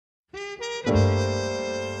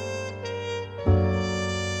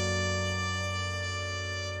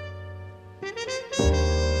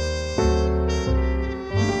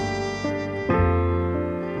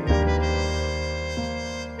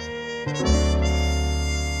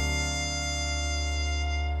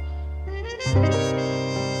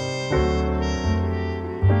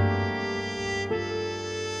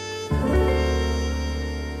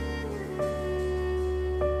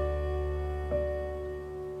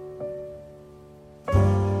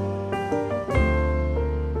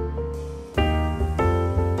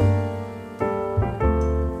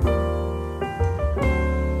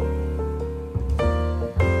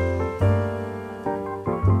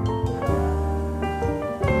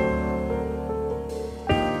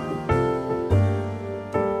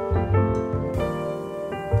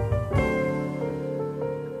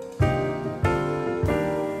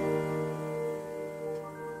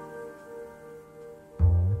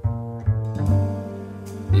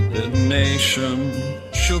Detonation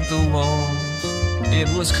shook the walls. It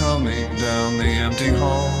was coming down the empty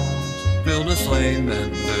halls, filled with flame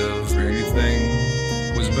and everything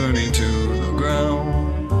was burning to the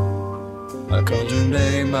ground. I called your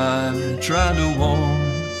name, I tried to warn,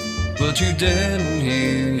 but you didn't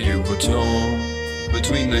hear. You were torn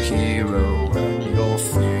between the hero and your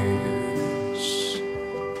fears.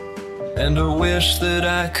 And I wish that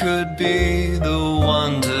I could be the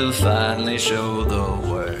one to finally show the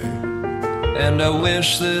way. And I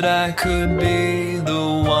wish that I could be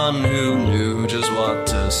the one who knew just what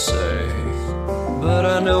to say. But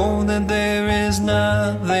I know that there is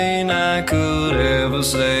nothing I could ever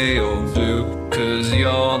say or do, 'cause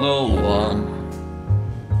you're the one.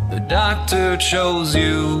 The doctor chose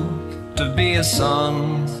you to be a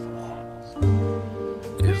son.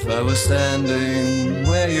 If I was standing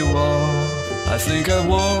where you are, I think I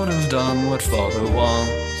would have done what father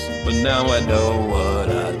wants, but now I know what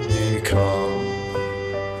I'd become.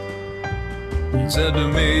 You said to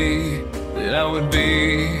me that I would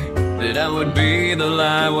be the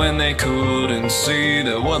light when they couldn't see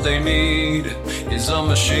that what they need is a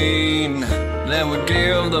machine that would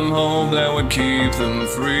give them hope, that would keep them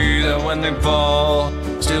free, that when they fall,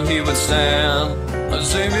 still he would stand. A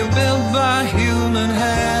savior built by human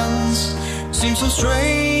hands seems so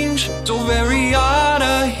strange, so very odd.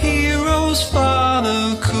 A hero's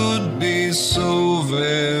father could be so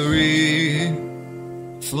very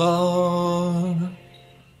flawed.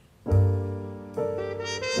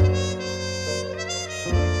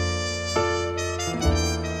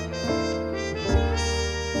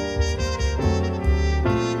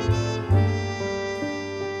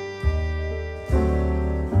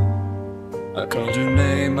 I called your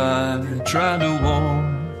name, I tried to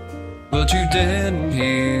warn, but you didn't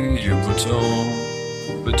hear. You were torn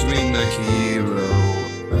between the hero